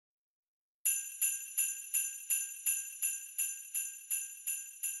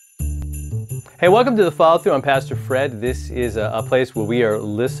Hey, welcome to the Follow Through. I'm Pastor Fred. This is a place where we are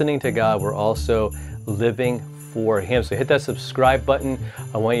listening to God. We're also living for Him. So hit that subscribe button.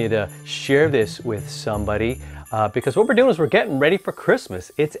 I want you to share this with somebody because what we're doing is we're getting ready for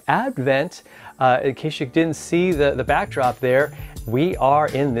Christmas. It's Advent. In case you didn't see the backdrop there, we are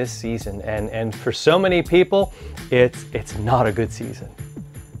in this season. And for so many people, it's not a good season.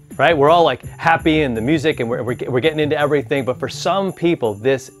 Right? We're all like happy in the music and we're getting into everything, but for some people,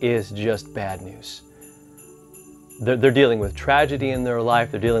 this is just bad news. They're dealing with tragedy in their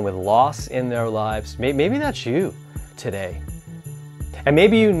life. They're dealing with loss in their lives. Maybe that's you today. And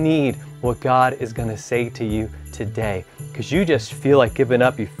maybe you need what God is going to say to you today because you just feel like giving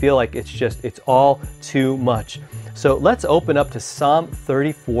up. You feel like it's all too much. So let's open up to Psalm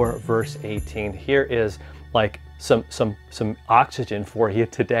 34, verse 18. Here is like some oxygen for you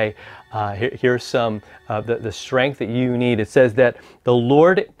today. Here's some the strength that you need. It says that the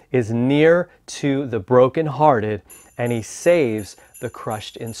Lord is near to the brokenhearted and He saves the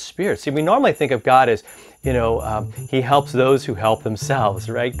crushed in spirit. See, we normally think of God as, He helps those who help themselves,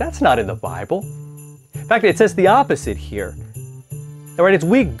 right? That's not in the Bible. In fact, it says the opposite here. Right? As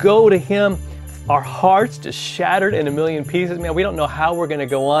we go to Him, our hearts just shattered in a million pieces. Man, we don't know how we're going to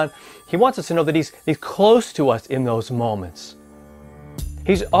go on. He wants us to know that He's close to us in those moments.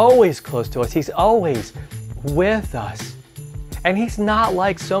 He's always close to us. He's always with us. And He's not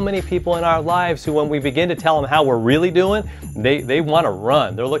like so many people in our lives who, when we begin to tell them how we're really doing, they want to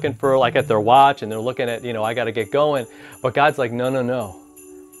run. They're looking for like at their watch and they're looking at, I got to get going. But God's like, no.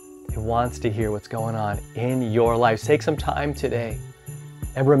 He wants to hear what's going on in your life. Take some time today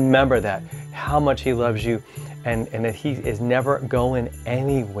and remember that, how much He loves you. And that He is never going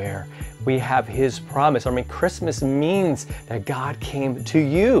anywhere. We have His promise. I mean, Christmas means that God came to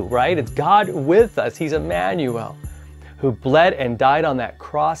you, right? It's God with us. He's Emmanuel, who bled and died on that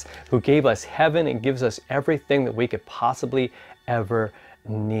cross, who gave us heaven and gives us everything that we could possibly ever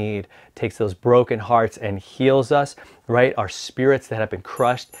need. Takes those broken hearts and heals us, right? Our spirits that have been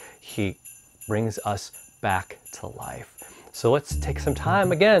crushed, He brings us back to life. So let's take some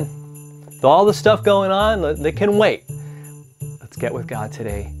time again. With all the stuff going on, they can wait. Let's get with God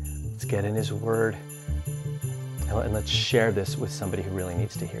today. Let's get in His Word. And let's share this with somebody who really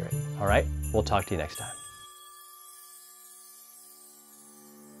needs to hear it. All right? We'll talk to you next time.